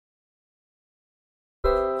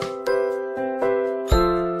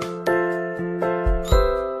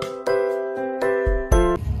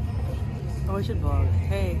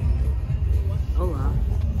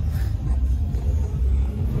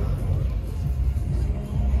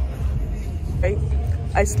Right?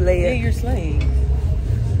 I slay it. Yeah, you're slaying.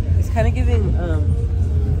 It's kind of giving,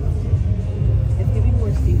 it's giving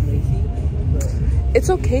more Steve Lacy, but... It's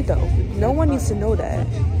okay though. No one needs to know that.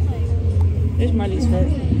 There's Marley's heart.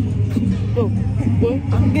 Oh, what?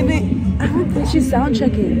 I'm gonna... She's sound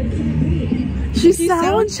checking. She's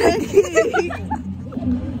sound checking.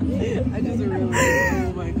 I just realized,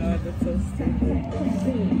 oh my god, that's so stupid.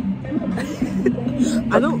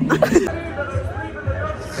 I don't...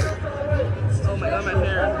 Oh my god, my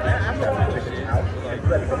hair.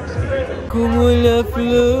 Como la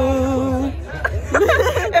flor.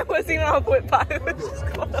 It wasn't even on 0.5. It was just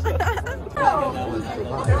close.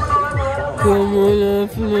 Como la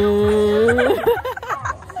flor. What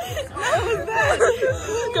was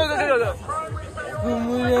that? Go.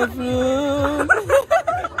 Como la flor.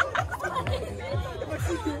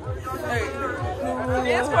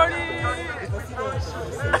 Dance party!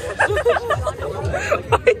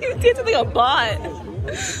 Why are you dancing like a bot?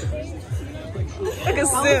 Like a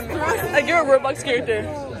sim. Like you're a Roblox character.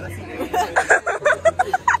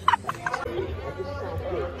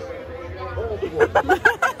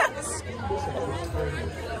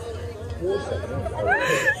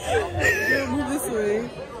 Move this way.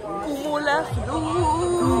 Como la flor.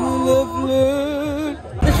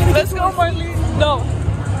 Let's go, Marley. No.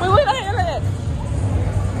 Wait, not yet.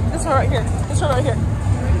 This one right here.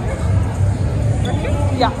 Right here?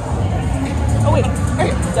 Yeah. Oh wait, right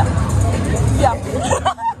here. Yeah.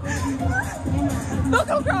 No,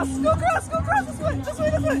 go cross. This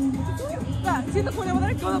way. Yeah, see the point over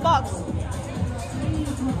there? Go to the box.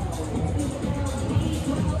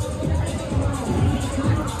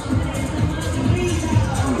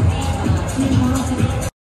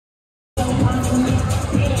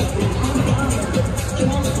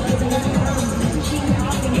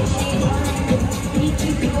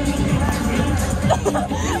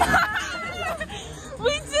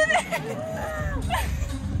 We did it!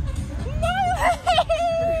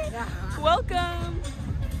 Welcome!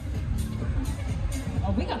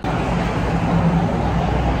 Oh,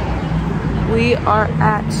 We are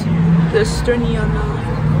at the Sterniana.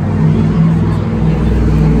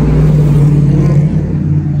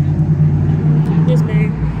 Yes,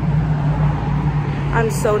 babe.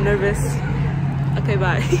 I'm so nervous. Okay,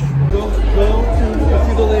 bye. Go to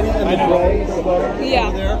see the lady in the gray sweater. Yeah.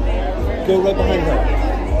 Over there. Go right behind her.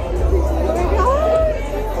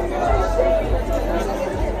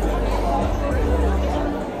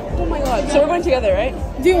 Oh my god. So we're going together, right?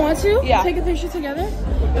 Do you want to? Yeah. Take a picture together?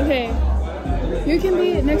 Okay. You can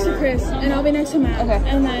be next to Chris, and I'll be next to Matt. Okay.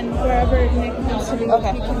 And then wherever Nick wants to be,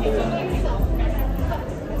 Okay. we can be.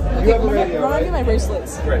 You have a radio, Remind me right? my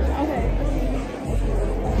bracelets. Great. Okay.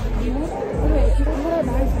 Okay, can we put our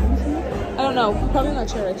bags down somewhere? I don't know. Probably not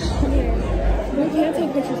cherish. Okay. We can't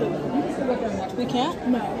take pictures of them. We can't?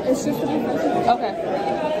 No, it's just a picture. Okay.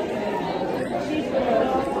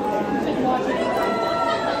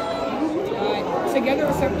 Together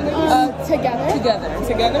or separately? Together.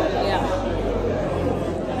 Together? Yeah.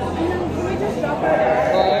 And then can we just drop our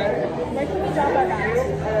bags? Where can we drop our bags?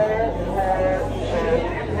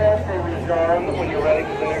 When you're ready to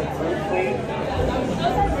clear through, please.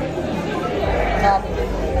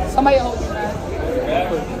 Somebody hold your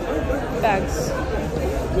bags.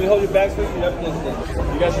 We hold your bags first and up next thing.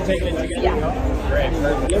 You guys are taking it together? Yeah. Great.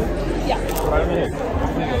 Perfect. Yeah. Right over here.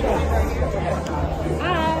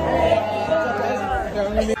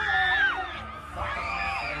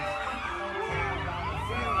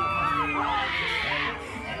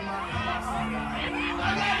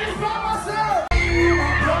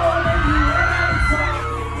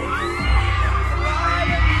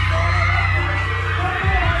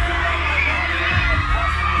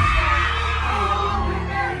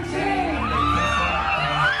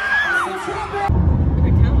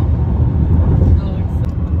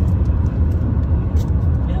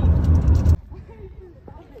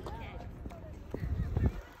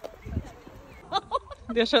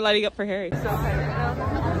 They'll start lighting up for Harry. Okay,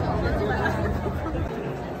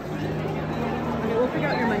 we'll figure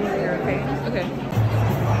out your money later, okay? Okay.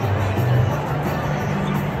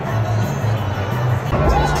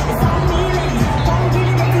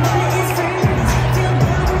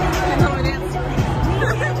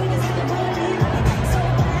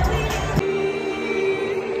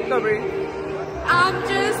 Go, Brie. I'm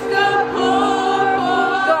just a poor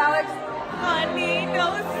boy. Go, Alex. Honey, no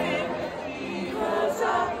sin.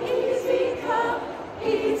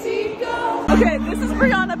 Okay, this is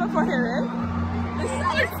Brianna before Harry. This is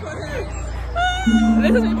before Harry.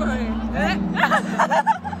 This is before Harry.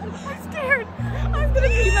 I'm scared. I'm gonna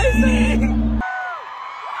pee myself.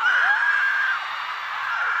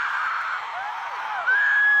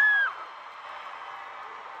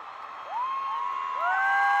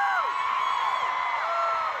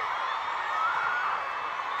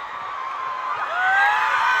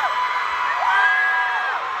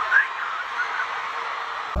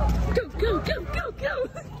 Go, go, go, go, go!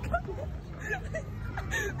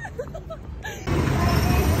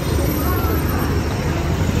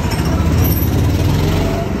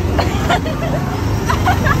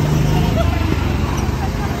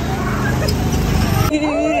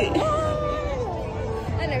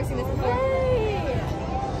 I've never seen this before.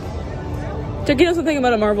 Jackie knows something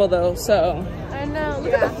about a marble though, so. I know.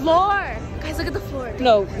 Look at the floor. Guys, look at the floor.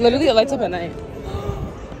 No, literally it lights up at night.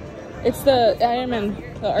 It's the Iron Man,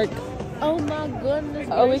 the arc. Oh my goodness.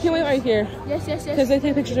 Oh, we can wait right here. Yes, yes, yes. Because they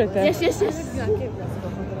take pictures right there. Yes, yes, yes.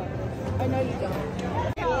 I know you don't.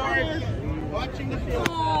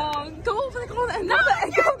 Oh, go for the call and not the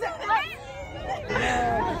echo.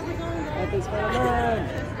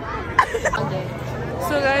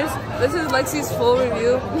 So guys, this is Lexi's full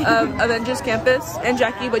review of Avengers Campus and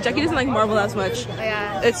Jackie, but Jackie doesn't like Marvel as much.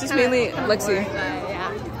 Yeah. It's just mainly Lexi.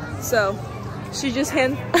 Yeah. So she just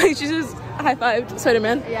high-fived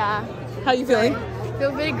Spider-Man. Yeah. How you feeling? I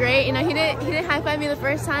feel pretty great. You know, he didn't high-five me the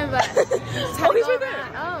first time, but oh, he's right there.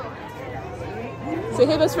 Oh. Say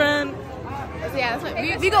hey, best friend. So yeah,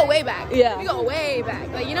 that's we go way back. Yeah. We go way back.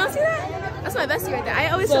 Like, you know, see that? That's my bestie right there. I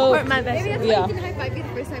always support my bestie. Maybe that's why he didn't high-five me the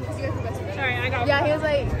first time, because you guys are best friends. Sorry, I got Yeah, he was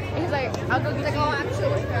like, I'll go get oh, I'm sure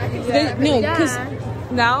with her. No, because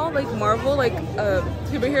now, like, Marvel, like,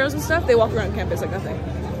 superheroes and stuff, they walk around campus like nothing.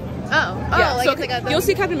 Oh, yeah, like, so it's like you'll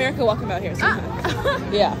see Captain America walking about here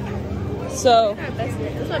sometimes. Yeah. So. That's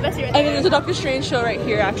my bestie right there. And then there's a Doctor Strange show right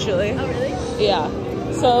here, actually. Oh, really? Yeah.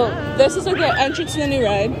 So this is like the entrance to the new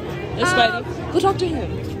ride. There's Spidey. Go talk to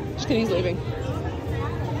him. Just kidding, he's leaving.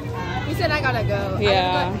 He said I gotta go.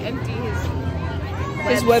 Yeah. I gotta empty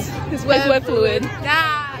his web fluid.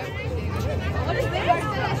 Nah. What is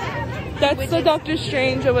this? That's the Doctor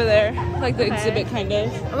Strange over there, like the exhibit kind of.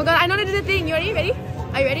 Oh my god, I know how to do the thing. You ready? Ready?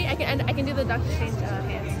 Are you ready? I can do the Doctor Strange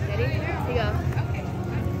hands. Ready? Here you go.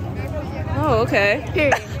 Oh, okay.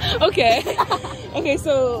 Period. Okay. Okay,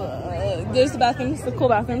 so there's the bathrooms, the cool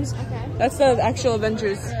bathrooms. Okay. That's the actual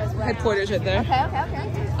Avengers headquarters right there.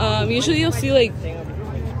 Okay. Usually you'll see like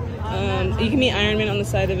you can meet Iron Man on the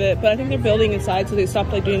side of it, but I think they're building inside, so they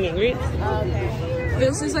stopped like doing meet and greets. Okay.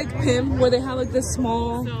 This is like Pim, where they have like the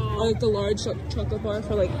small or like the large chocolate bar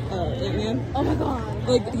for like Ant-Man. Oh my god.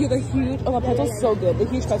 Like the huge, oh, that pretzel's so good. The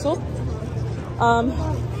huge pretzel.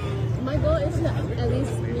 My goal is to at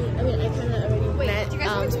least meet, I mean, I kind of already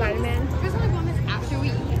met Spider-Man. You guys want to go on this after we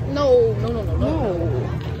eat? No.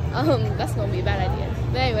 That's gonna be a bad idea.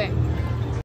 But anyway,